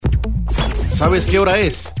¿Sabes qué hora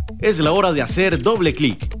es? Es la hora de hacer doble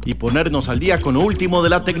clic y ponernos al día con lo último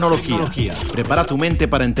de la tecnología. Prepara tu mente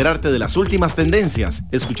para enterarte de las últimas tendencias,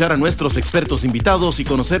 escuchar a nuestros expertos invitados y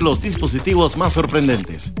conocer los dispositivos más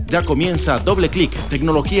sorprendentes. Ya comienza Doble Clic,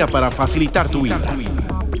 tecnología para facilitar tu vida.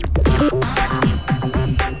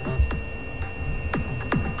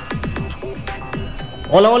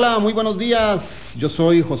 Hola, muy buenos días. Yo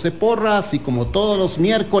soy José Porras y como todos los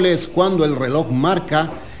miércoles, cuando el reloj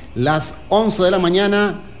marca las 11 de la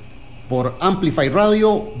mañana por Amplify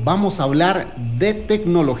Radio, vamos a hablar de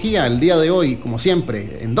tecnología. El día de hoy, como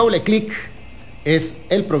siempre, en Doble Clic es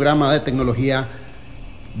el programa de tecnología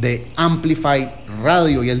de Amplify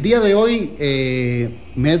Radio. Y el día de hoy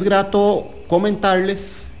me es grato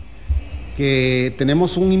comentarles que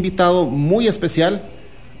tenemos un invitado muy especial,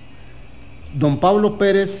 don Pablo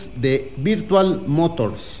Perez de Virtual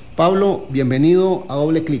Motors. Pablo, bienvenido a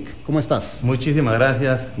Doble Clic. ¿Cómo estás? Muchísimas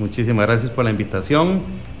gracias por la invitación.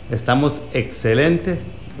 Estamos excelentes,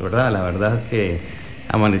 ¿verdad? La verdad que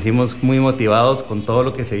amanecimos muy motivados con todo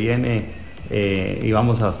lo que se viene y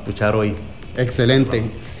vamos a escuchar hoy. Excelente,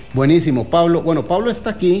 buenísimo. Pablo, Pablo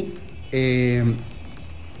está aquí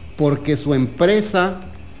porque su empresa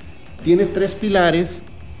tiene 3 pilares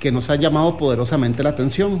que nos ha llamado poderosamente la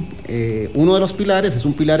atención. Uno de los pilares es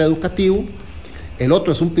un pilar educativo, el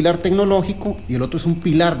otro es un pilar tecnológico y el otro es un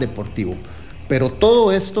pilar deportivo. Pero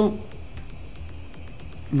todo esto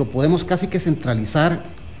lo podemos casi que centralizar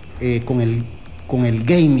con el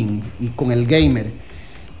gaming y con el gamer.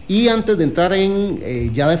 Y antes de entrar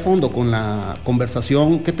ya de fondo con la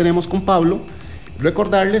conversación que tenemos con Pablo,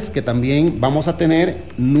 recordarles que también vamos a tener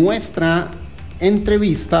nuestra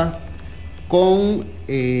entrevista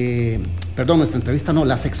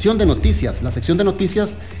la sección de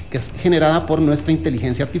noticias que es generada por nuestra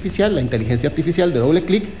inteligencia artificial. La inteligencia artificial de Doble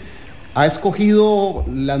Clic ha escogido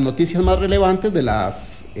las noticias más relevantes de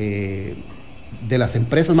las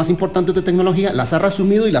empresas más importantes de tecnología, las ha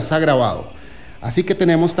resumido y las ha grabado. Así que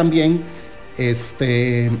tenemos también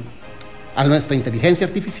a nuestra inteligencia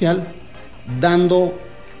artificial dando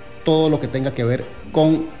todo lo que tenga que ver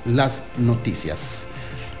con las noticias.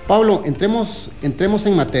 Pablo, entremos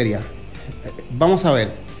en materia. Vamos a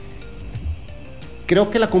ver. Creo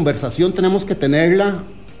que la conversación tenemos que tenerla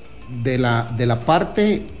de la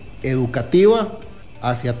parte educativa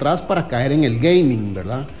hacia atrás para caer en el gaming,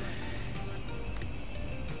 ¿verdad?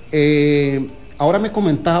 Ahora me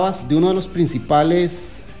comentabas de uno de los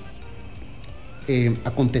principales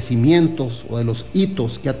acontecimientos o de los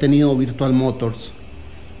hitos que ha tenido Virtual Motors,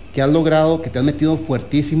 que has logrado, que te has metido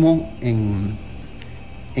fuertísimo en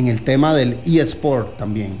el tema del eSport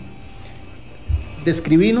también.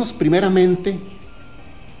 Describinos primeramente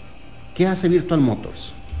qué hace Virtual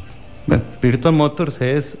Motors. Bueno, Virtual Motors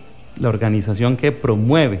es la organización que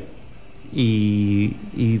promueve y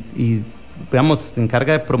se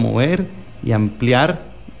encarga de promover y ampliar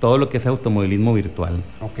todo lo que es automovilismo virtual.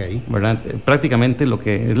 Okay. ¿Verdad? Prácticamente lo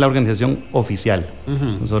que es la organización oficial.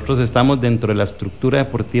 Uh-huh. Nosotros estamos dentro de la estructura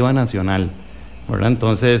deportiva nacional, ¿verdad?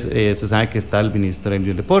 Entonces, se sabe que está el Ministerio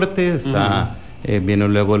del Deporte, viene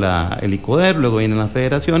luego el ICODER, luego vienen las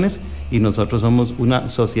federaciones, y nosotros somos una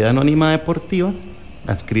sociedad anónima deportiva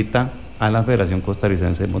adscrita a la Federación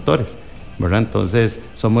Costarricense de Motores, ¿verdad? Entonces,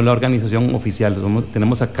 somos la organización oficial,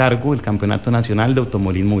 tenemos a cargo el Campeonato Nacional de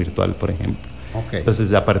Automovilismo Virtual, por ejemplo. Okay.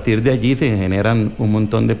 Entonces, a partir de allí se generan un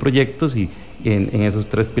montón de proyectos y en esos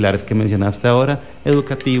 3 pilares que mencionaste ahora,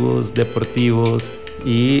 educativos, deportivos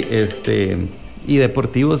y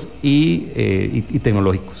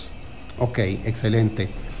tecnológicos. Ok, excelente.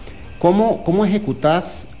 ¿Cómo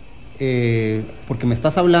ejecutás? Porque me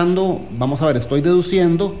estás hablando, vamos a ver, estoy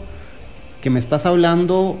deduciendo que me estás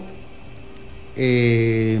hablando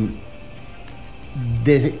de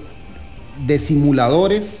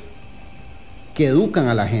simuladores que educan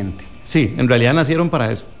a la gente. Sí, en realidad nacieron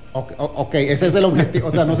para eso. Ok, ese es el objetivo.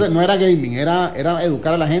 O sea, no era gaming, era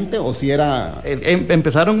educar a la gente, o si era...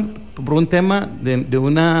 Empezaron por un tema de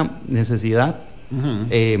una necesidad. Uh-huh.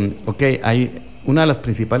 Hay una de las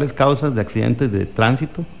principales causas de accidentes de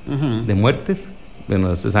tránsito, uh-huh, de muertes.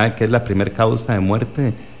 Bueno, usted sabe que es la primera causa de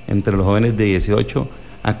muerte entre los jóvenes de 18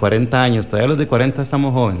 a 40 años. Todavía los de 40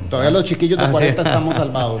 estamos jóvenes. Todavía los chiquillos de 40 estamos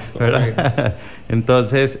salvados. Okay.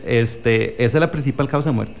 Entonces, esa es la principal causa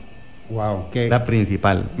de muerte. Wow. La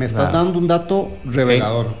principal. Me estás dando un dato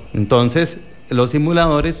revelador. Entonces, los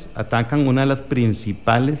simuladores atacan una de las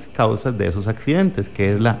principales causas de esos accidentes,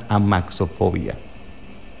 que es la amaxofobia.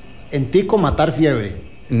 En tico, matar fiebre.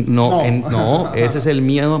 No, ese es el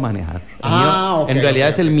miedo a manejar. En realidad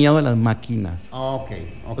es el miedo a las máquinas. Okay.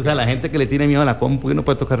 O sea, la gente que le tiene miedo a la compu y no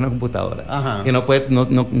puede tocar una computadora. Que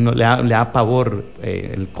no le da pavor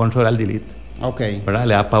el control al delete. ¿Verdad?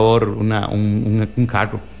 Le da pavor un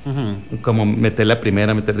carro. Como meter la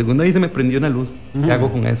primera, meter la segunda y se me prendió una luz. ¿Qué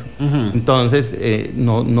hago con eso? Entonces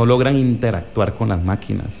no logran interactuar con las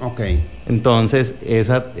máquinas. Entonces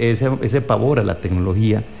ese pavor a la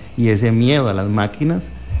tecnología y ese miedo a las máquinas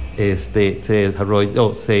se desarrolla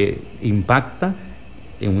o se impacta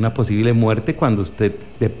en una posible muerte cuando usted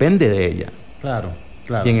depende de ella. Claro.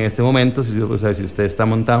 Y en este momento, si usted está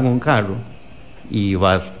montado en un carro y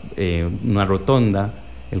vas una rotonda,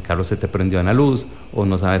 el carro se te prendió en la luz, o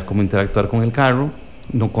no sabes cómo interactuar con el carro,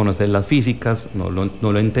 no conoces las físicas, no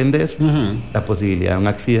lo entendés, la posibilidad de un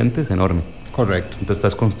accidente es enorme. Correcto. Entonces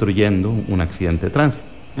estás construyendo un accidente de tránsito.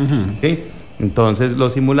 ¿Okay? Entonces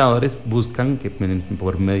los simuladores buscan que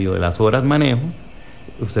por medio de las horas manejo,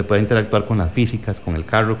 usted pueda interactuar con las físicas, con el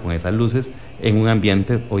carro, con esas luces, en un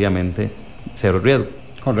ambiente obviamente cero riesgo.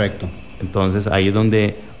 Correcto. Entonces ahí es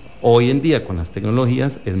donde hoy en día con las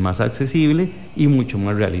tecnologías es más accesible y mucho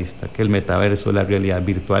más realista que el metaverso, la realidad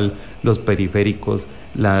virtual, los periféricos,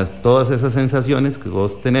 todas esas sensaciones que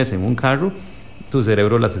vos tenés en un carro, tu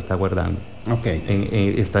cerebro las está guardando.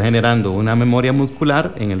 Está generando una memoria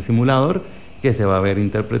muscular en el simulador que se va a ver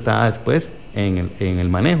interpretada después en el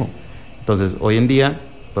manejo. Entonces hoy en día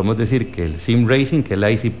podemos decir que el sim racing, que es la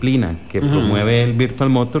disciplina que promueve el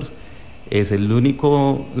Virtual Motors, es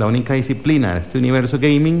la única disciplina de este universo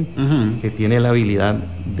gaming que tiene la habilidad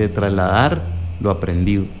de trasladar lo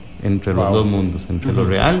aprendido entre los dos mundos, entre lo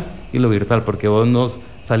real y lo virtual, porque vos no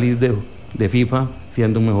salís de FIFA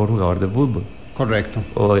siendo un mejor jugador de fútbol. Correcto.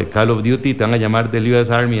 O de Call of Duty, te van a llamar del US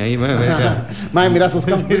Army ahí. Mira, sos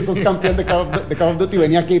campeón de Call of Duty,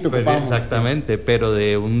 venía aquí y te ocupamos. Exactamente, pero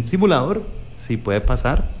de un simulador sí puede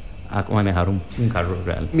pasar a manejar un carro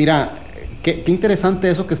real. Mira, qué interesante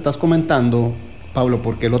eso que estás comentando, Pablo,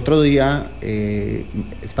 porque el otro día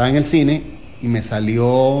estaba en el cine y me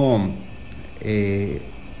salió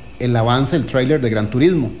el avance, el tráiler de Gran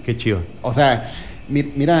Turismo. Qué chido. O sea,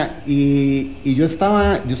 mira, y yo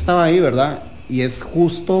estaba ahí, ¿verdad? Y es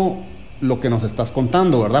justo lo que nos estás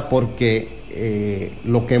contando, ¿verdad? Porque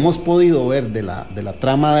lo que hemos podido ver de la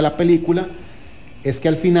trama de la película es que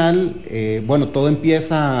al final, todo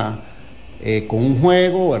empieza con un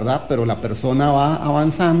juego, ¿verdad? Pero la persona va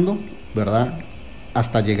avanzando, ¿verdad?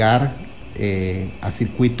 Hasta llegar a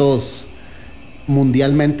circuitos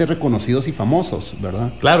mundialmente reconocidos y famosos,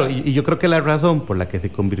 ¿verdad? Claro, y yo creo que la razón por la que se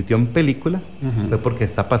convirtió en película fue porque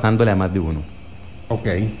está pasándole a más de uno.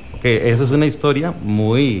 Que eso es una historia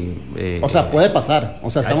muy... o sea, puede pasar.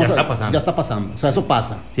 O sea, ya está pasando. Ya está pasando. O sea, eso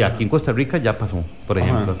pasa. Sí, aquí en Costa Rica ya pasó. Por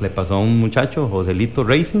ejemplo, le pasó a un muchacho, Joselito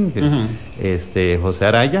Racing, José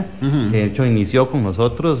Araya, que de hecho inició con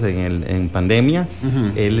nosotros en pandemia.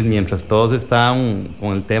 Él, mientras todos estaban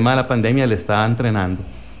con el tema de la pandemia, le estaba entrenando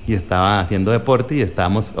y estaba haciendo deporte y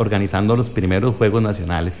estábamos organizando los primeros Juegos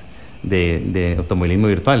Nacionales de automovilismo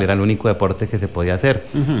virtual. Era el único deporte que se podía hacer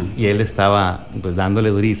y él estaba pues dándole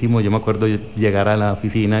durísimo. Yo me acuerdo llegar a la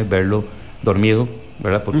oficina y verlo dormido,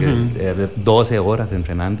 ¿verdad? Porque era 12 horas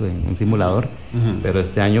entrenando en un simulador, pero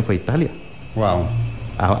este año fue a Italia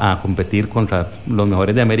a competir contra los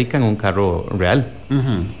mejores de América en un carro real,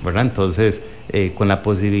 ¿verdad? Entonces con la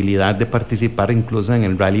posibilidad de participar incluso en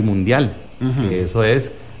el rally mundial, que eso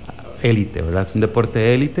es élite, ¿verdad? Es un deporte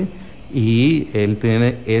de élite y él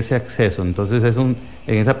tiene ese acceso. Entonces en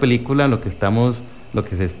esa película lo que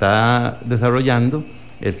se está desarrollando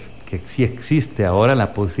es que sí existe ahora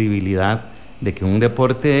la posibilidad de que un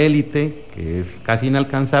deporte de élite, que es casi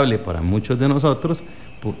inalcanzable para muchos de nosotros,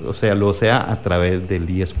 lo sea a través del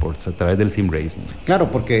eSports, a través del sim racing.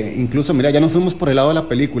 Claro, porque incluso, mira, ya nos fuimos por el lado de la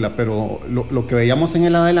película, pero lo que veíamos en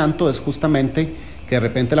el adelanto es justamente que de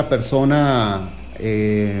repente la persona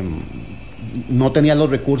no tenía los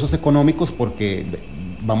recursos económicos, porque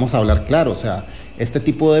vamos a hablar claro, o sea, este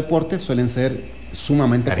tipo de deportes suelen ser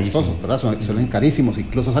sumamente costosos, ¿verdad? Suelen carísimos.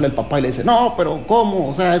 Incluso sale el papá y le dice, no, pero ¿cómo?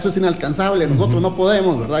 O sea, eso es inalcanzable, nosotros no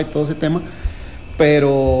podemos, ¿verdad? Y todo ese tema.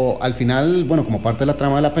 Pero al final, como parte de la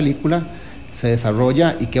trama de la película, se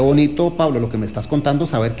desarrolla, y qué bonito, Pablo, lo que me estás contando,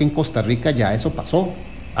 saber que en Costa Rica ya eso pasó.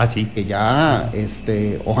 Sí. Que ya,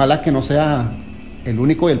 ojalá que no sea el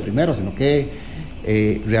único y el primero, sino que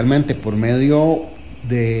realmente por medio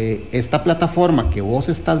de esta plataforma que vos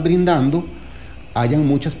estás brindando, hayan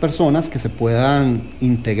muchas personas que se puedan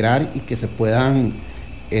integrar y que se puedan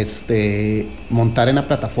montar en la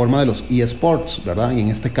plataforma de los eSports, ¿verdad? Y en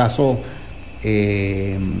este caso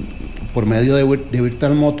por medio de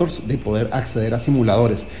Virtual Motors, de poder acceder a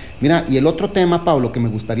simuladores. Mira, y el otro tema, Pablo, que me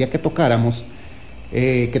gustaría que tocáramos,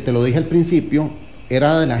 que te lo dije al principio,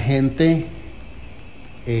 era de la gente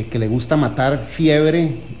que le gusta matar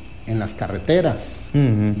fiebre en las carreteras,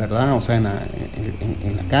 ¿verdad? O sea, en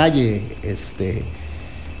la calle,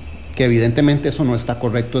 que evidentemente eso no está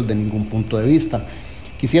correcto desde ningún punto de vista.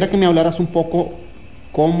 Quisiera que me hablaras un poco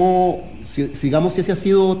cómo, digamos que ese ha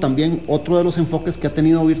sido también otro de los enfoques que ha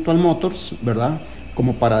tenido Virtual Motors, ¿verdad?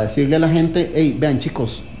 Como para decirle a la gente, hey, vean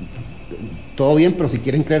chicos, todo bien, pero si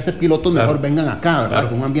quieren creerse pilotos, mejor vengan acá, ¿verdad?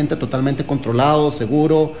 Con un ambiente totalmente controlado,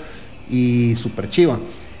 seguro y súper chiva.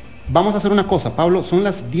 Vamos a hacer una cosa, Pablo, son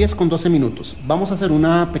las 10:12. Vamos a hacer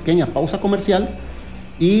una pequeña pausa comercial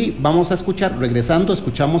y vamos a escuchar, regresando,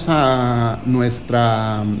 escuchamos a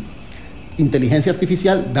nuestra inteligencia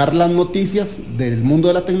artificial dar las noticias del mundo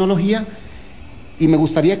de la tecnología, y me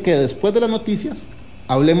gustaría que después de las noticias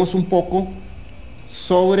hablemos un poco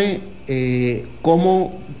sobre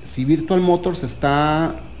cómo, si Virtual Motors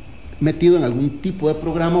está metido en algún tipo de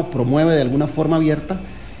programa o promueve de alguna forma abierta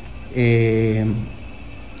que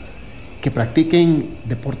practiquen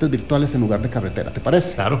deportes virtuales en lugar de carretera. ¿Te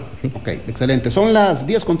parece? Claro. Sí. Ok, excelente. Son las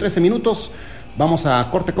 10:13. Vamos a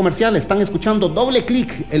corte comercial. Están escuchando Doble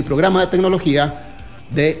Clic, el programa de tecnología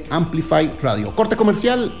de Amplify Radio. Corte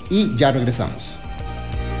comercial y ya regresamos.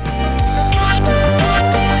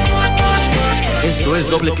 Esto es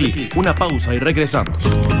Doble Clic, una pausa y regresamos.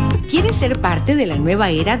 ¿Quieres ser parte de la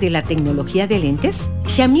nueva era de la tecnología de lentes?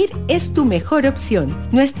 Shamir es tu mejor opción.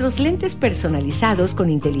 Nuestros lentes personalizados con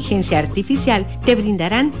inteligencia artificial te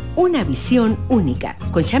brindarán una visión única.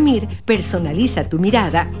 Con Shamir, personaliza tu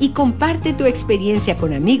mirada y comparte tu experiencia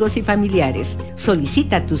con amigos y familiares.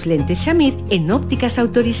 Solicita tus lentes Shamir en ópticas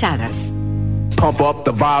autorizadas. Pump up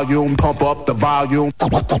the volume, pump up the volume.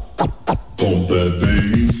 Pump that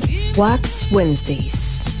bass. Wax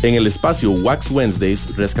Wednesdays. En el espacio Wax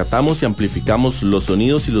Wednesdays rescatamos y amplificamos los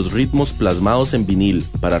sonidos y los ritmos plasmados en vinil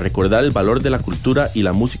para recordar el valor de la cultura y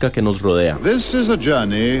la música que nos rodea. This is a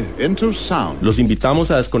journey into sound. Los invitamos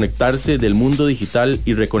a desconectarse del mundo digital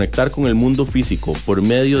y reconectar con el mundo físico por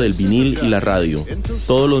medio del vinil y la radio.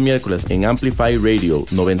 Todos los miércoles en Amplify Radio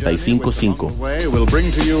 95.5.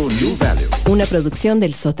 Una producción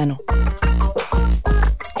del Sótano.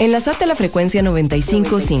 Enlazate a la frecuencia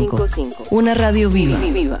 95.5, una radio viva,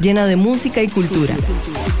 llena de música y cultura.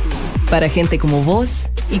 Para gente como vos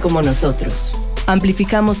y como nosotros.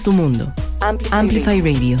 Amplificamos tu mundo. Amplify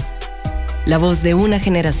Radio. La voz de una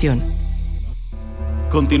generación.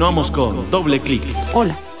 Continuamos con Doble Clic.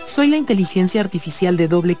 Hola, soy la inteligencia artificial de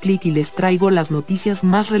Doble Clic y les traigo las noticias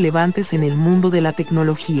más relevantes en el mundo de la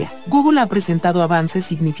tecnología. Google ha presentado avances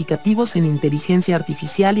significativos en inteligencia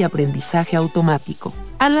artificial y aprendizaje automático.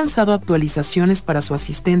 Han lanzado actualizaciones para su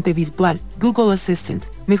asistente virtual, Google Assistant,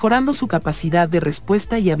 mejorando su capacidad de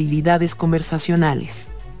respuesta y habilidades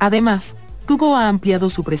conversacionales. Además, Google ha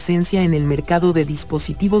ampliado su presencia en el mercado de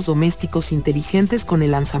dispositivos domésticos inteligentes con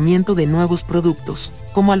el lanzamiento de nuevos productos,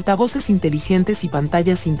 como altavoces inteligentes y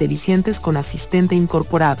pantallas inteligentes con asistente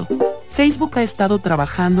incorporado. Facebook ha estado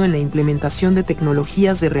trabajando en la implementación de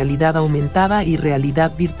tecnologías de realidad aumentada y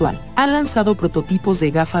realidad virtual. Ha lanzado prototipos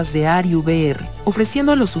de gafas de AR y VR,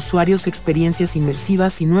 ofreciendo a los usuarios experiencias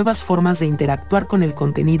inmersivas y nuevas formas de interactuar con el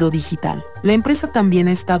contenido digital. La empresa también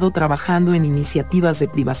ha estado trabajando en iniciativas de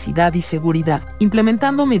privacidad y seguridad,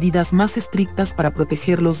 implementando medidas más estrictas para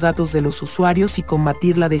proteger los datos de los usuarios y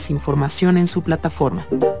combatir la desinformación en su plataforma.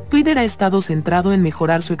 Twitter ha estado centrado en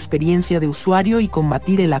mejorar su experiencia de usuario y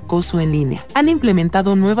combatir el acoso en línea. Han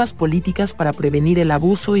implementado nuevas políticas para prevenir el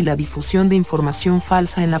abuso y la difusión de información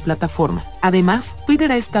falsa en la plataforma. Además,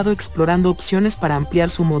 Twitter ha estado explorando opciones para ampliar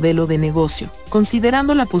su modelo de negocio,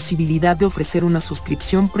 considerando la posibilidad de ofrecer una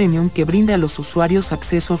suscripción premium que brinde a los usuarios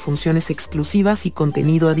acceso a funciones exclusivas y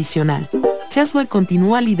contenido adicional. Tesla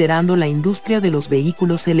continúa liderando la industria de los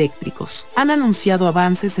vehículos eléctricos. Han anunciado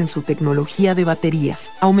avances en su tecnología de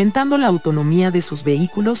baterías, aumentando la autonomía de sus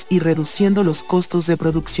vehículos y reduciendo los costos de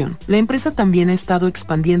producción. La empresa también ha estado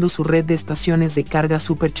expandiendo su red de estaciones de carga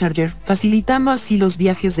Supercharger, facilitando así los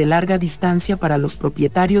viajes de larga distancia para los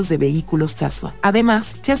propietarios de vehículos Tesla.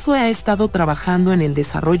 Además, Tesla ha estado trabajando en el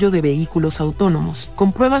desarrollo de vehículos autónomos,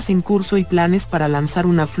 con pruebas en curso y planes para lanzar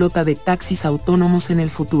una flota de taxis autónomos en el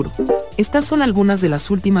futuro. Estas son algunas de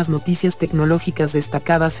las últimas noticias tecnológicas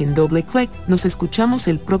destacadas en Doble Clic. Nos escuchamos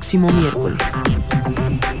el próximo miércoles.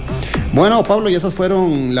 Bueno, Pablo, y esas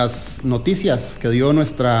fueron las noticias que dio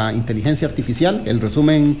nuestra inteligencia artificial, el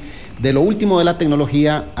resumen de lo último de la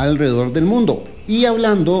tecnología alrededor del mundo. Y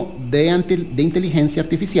hablando de inteligencia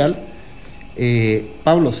artificial,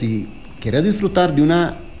 Pablo, si ¿Quieres disfrutar de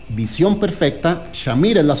una visión perfecta?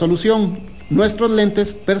 Shamir es la solución. Nuestros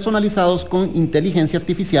lentes personalizados con inteligencia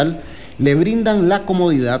artificial le brindan la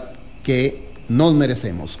comodidad que nos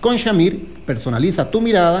merecemos. Con Shamir, personaliza tu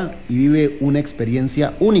mirada y vive una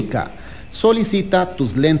experiencia única. Solicita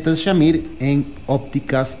tus lentes Shamir en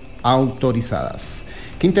ópticas autorizadas.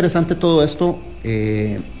 Qué interesante todo esto,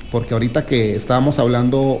 porque ahorita que estábamos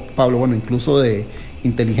hablando, Pablo, bueno, incluso de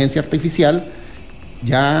inteligencia artificial,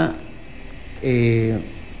 ya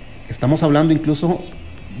estamos hablando incluso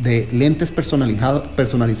de lentes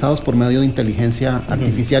personalizados por medio de inteligencia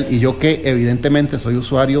artificial, y yo que evidentemente soy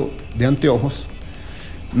usuario de anteojos,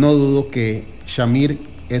 no dudo que Shamir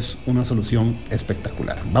es una solución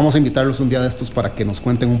espectacular. Vamos a invitarlos un día de estos para que nos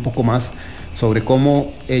cuenten un poco más sobre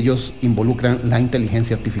cómo ellos involucran la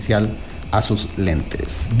inteligencia artificial a sus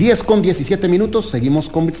lentes. 10:17, seguimos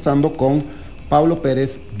conversando con Pablo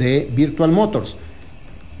Pérez de Virtual Motors.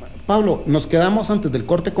 Pablo, nos quedamos antes del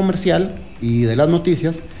corte comercial y de las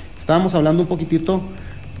noticias. Estábamos hablando un poquitito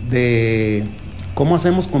de cómo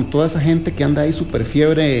hacemos con toda esa gente que anda ahí súper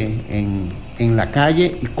fiebre en la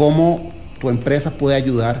calle, y cómo tu empresa puede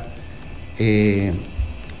ayudar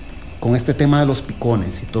con este tema de los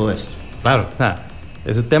picones y todo esto. Claro, o sea,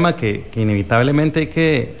 es un tema que inevitablemente hay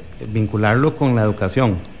que vincularlo con la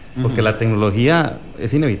educación, porque la tecnología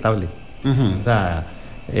es inevitable. O sea,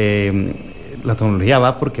 la tecnología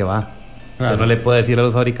va porque va. Claro. Usted no le puede decir a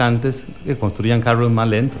los fabricantes que construyan carros más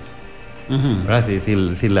lentos.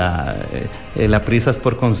 Si la prisa es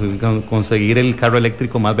por conseguir el carro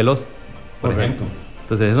eléctrico más veloz, por ejemplo.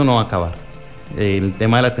 Entonces eso no va a acabar. El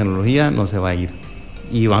tema de la tecnología no se va a ir,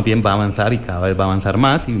 y más bien va a avanzar, y cada vez va a avanzar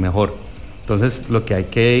más y mejor. Entonces lo que hay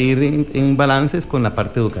que ir en balance es con la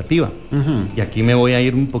parte educativa. Y aquí me voy a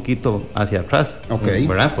ir un poquito hacia atrás,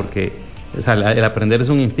 ¿verdad? Porque o sea, el aprender es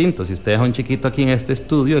un instinto. Si usted deja a un chiquito aquí en este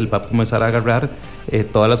estudio, él va a comenzar a agarrar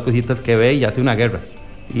todas las cositas que ve y hace una guerra.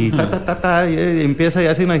 Y y empieza y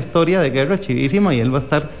hace una historia de guerra chivísima, y él va a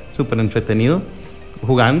estar súper entretenido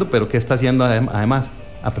jugando, pero ¿qué está haciendo además?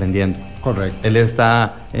 Aprendiendo. Correcto. Él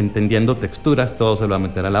está entendiendo texturas, todo se lo va a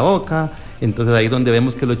meter a la boca. Entonces ahí donde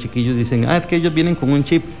vemos que los chiquillos dicen, es que ellos vienen con un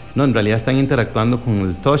chip. No, en realidad están interactuando con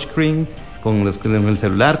el touchscreen, con el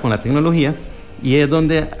celular, con la tecnología. Y es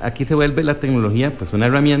donde aquí se vuelve la tecnología pues una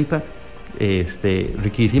herramienta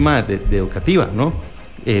riquísima de educativa, ¿no?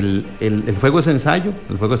 El juego es ensayo,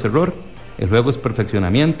 el juego es error, el juego es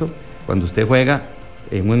perfeccionamiento. Cuando usted juega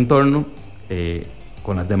en un entorno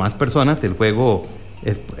con las demás personas, el juego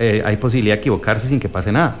hay posibilidad de equivocarse sin que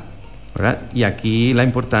pase nada, ¿verdad? Y aquí la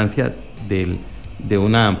importancia de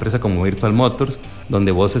una empresa como Virtual Motors,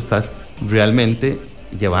 donde vos estás realmente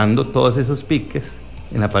llevando todos esos piques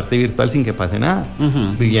en la parte virtual sin que pase nada,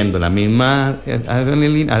 viviendo la misma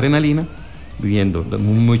adrenalina, viviendo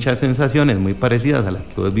muchas sensaciones muy parecidas a las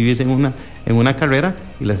que vos vivís en una carrera,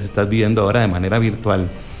 y las estás viviendo ahora de manera virtual.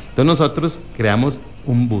 Entonces nosotros creamos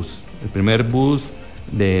un bus, el primer bus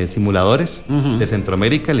de simuladores de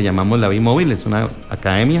Centroamérica, le llamamos la B-Móvil, es una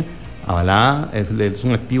academia avalada, es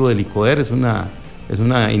un activo del ICODER, es una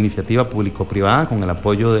iniciativa público-privada con el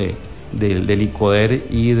apoyo del ICODER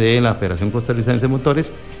y de la Federación Costarricense de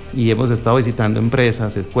Motores, y hemos estado visitando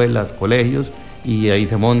empresas, escuelas, colegios, y ahí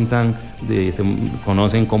se montan, se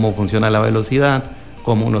conocen cómo funciona la velocidad,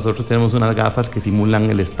 cómo nosotros tenemos unas gafas que simulan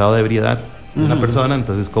el estado de ebriedad de una persona,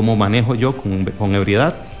 entonces cómo manejo yo con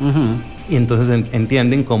ebriedad, y entonces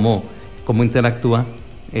entienden cómo interactúa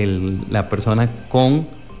la persona con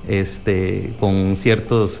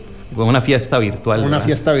una fiesta virtual. Una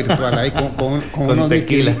fiesta virtual ahí con unos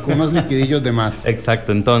liquidillos de más.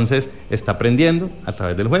 Exacto, entonces está aprendiendo a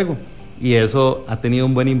través del juego, y eso ha tenido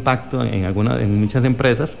un buen impacto en muchas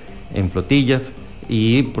empresas, en flotillas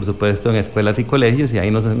y por supuesto en escuelas y colegios, y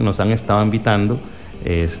ahí nos han estado invitando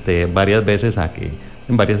varias veces a que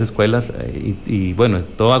en varias escuelas, y bueno,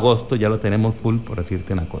 todo agosto ya lo tenemos full, por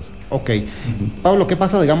decirte una cosa. Ok. Pablo, ¿qué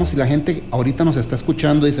pasa, digamos, si la gente ahorita nos está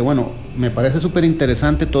escuchando y dice, bueno, me parece súper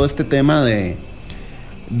interesante todo este tema de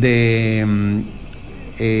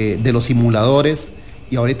los simuladores,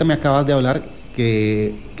 y ahorita me acabas de hablar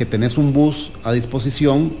que tenés un bus a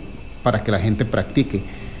disposición para que la gente practique?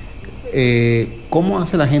 ¿Cómo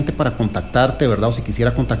hace la gente para contactarte, verdad? O si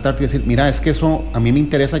quisiera contactarte y decir, mira, es que eso, a mí me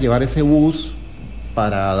interesa llevar ese bus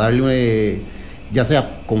para darle, ya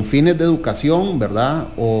sea con fines de educación, ¿verdad?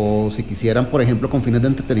 O si quisieran, por ejemplo, con fines de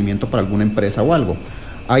entretenimiento para alguna empresa o algo.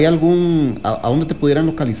 ¿Hay a dónde te pudieran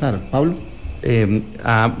localizar, Pablo?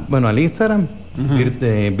 Bueno, al Instagram,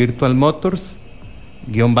 Virtual Motors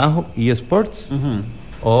 _eSports,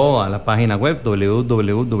 o a la página web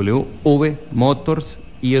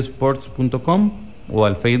www.vmotorsesports.com. o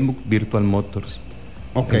al Facebook Virtual Motors.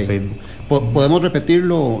 Ok. ¿Podemos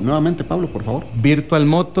repetirlo nuevamente, Pablo, por favor? Virtual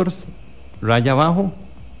Motors,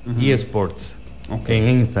 _eSports, en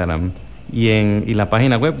Instagram. Y la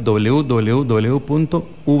página web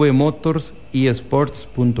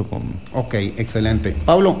www.vmotorsesports.com. Ok, excelente.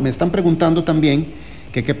 Pablo, me están preguntando también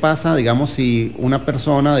que qué pasa, digamos, si una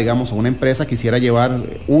persona, digamos, o una empresa quisiera llevar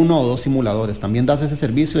 1 o 2 simuladores. ¿También das ese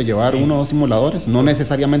servicio de llevar 1 o 2 simuladores? ¿No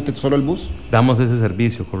necesariamente solo el bus? Damos ese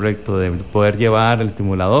servicio, correcto, de poder llevar el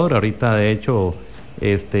simulador. Ahorita, de hecho,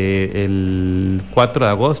 el 4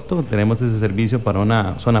 de agosto tenemos ese servicio para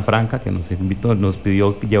una zona franca que nos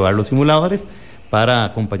pidió llevar los simuladores para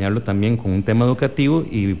acompañarlo también con un tema educativo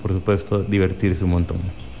y, por supuesto, divertirse un montón.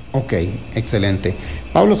 Ok, excelente.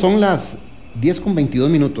 Pablo, son las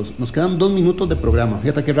 10:22. Nos quedan 2 minutos de programa.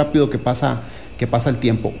 Fíjate qué rápido que pasa el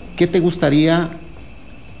tiempo. ¿Qué te gustaría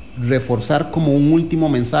reforzar como un último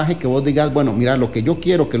mensaje que vos digas, bueno, mira, lo que yo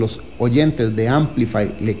quiero que los oyentes de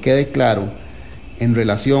Amplify le quede claro en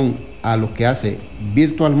relación a lo que hace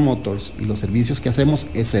Virtual Motors y los servicios que hacemos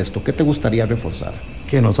es esto? ¿Qué te gustaría reforzar?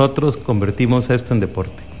 Que nosotros convertimos esto en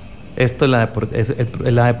deporte. Esto la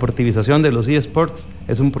deportivización de los eSports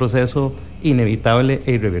es un proceso inevitable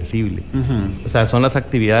e irreversible. O sea, son las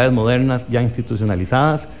actividades modernas ya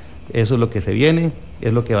institucionalizadas. Eso es lo que se viene,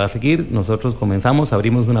 es lo que va a seguir. Nosotros comenzamos,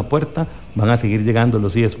 abrimos una puerta, van a seguir llegando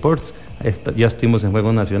los eSports. Ya estuvimos en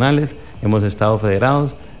Juegos Nacionales, hemos estado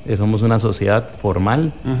federados, somos una sociedad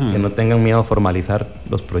formal, que no tengan miedo a formalizar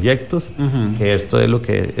los proyectos, que esto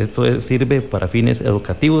sirve para fines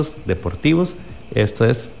educativos, deportivos. Esto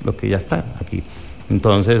es lo que ya está aquí.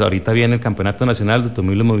 Entonces, ahorita viene el Campeonato Nacional de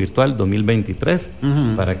Automovilismo Virtual 2023,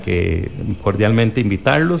 para que cordialmente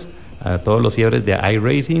invitarlos a todos los fiebres de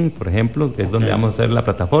iRacing, por ejemplo, que es donde vamos a hacer la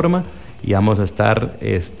plataforma, y vamos a estar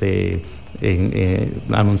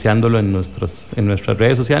anunciándolo en nuestras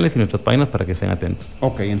redes sociales y nuestras páginas para que estén atentos.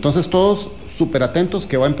 Ok, entonces todos súper atentos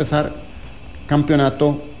que va a empezar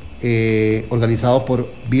campeonato organizado por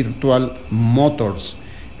Virtual Motors.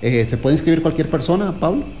 ¿Se puede inscribir cualquier persona,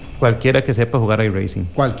 Pablo? Cualquiera que sepa jugar iRacing.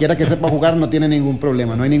 Cualquiera que sepa jugar no tiene ningún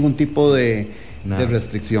problema, no hay ningún tipo de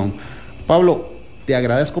restricción. Pablo, te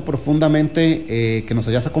agradezco profundamente que nos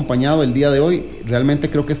hayas acompañado el día de hoy. Realmente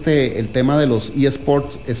creo que el tema de los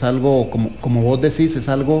eSports es algo, como vos decís, es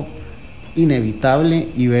algo inevitable,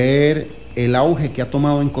 y ver el auge que ha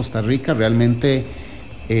tomado en Costa Rica realmente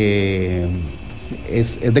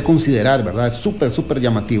es de considerar, ¿verdad? Es súper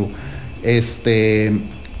llamativo.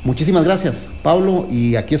 Muchísimas gracias, Pablo,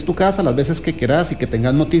 y aquí es tu casa las veces que quieras y que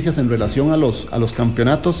tengas noticias en relación a los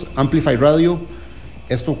campeonatos. Amplify Radio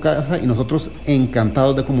es tu casa y nosotros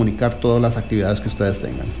encantados de comunicar todas las actividades que ustedes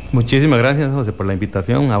tengan. Muchísimas gracias, José, por la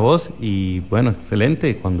invitación, a vos, y bueno,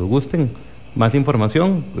 excelente, cuando gusten más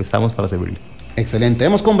información, estamos para servirle. Excelente,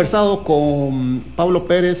 hemos conversado con Pablo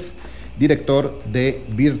Pérez, director de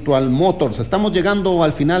Virtual Motors. Estamos llegando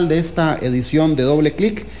al final de esta edición de Doble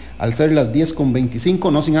Clic, al ser las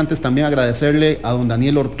 10:25, no sin antes también agradecerle a don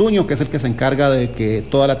Daniel Ortuño, que es el que se encarga de que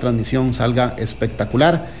toda la transmisión salga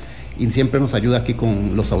espectacular y siempre nos ayuda aquí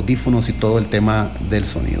con los audífonos y todo el tema del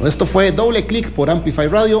sonido. Esto fue Doble Clic por Amplify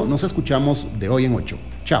Radio. Nos escuchamos de hoy en 8.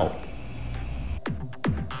 Chao.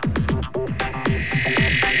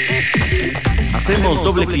 Hacemos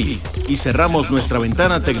doble clic y cerramos nuestra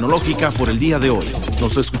ventana tecnológica por el día de hoy.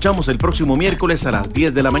 Nos escuchamos el próximo miércoles a las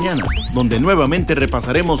 10 de la mañana, donde nuevamente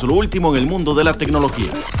repasaremos lo último en el mundo de la tecnología.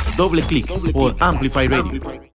 Doble clic por Amplify Radio.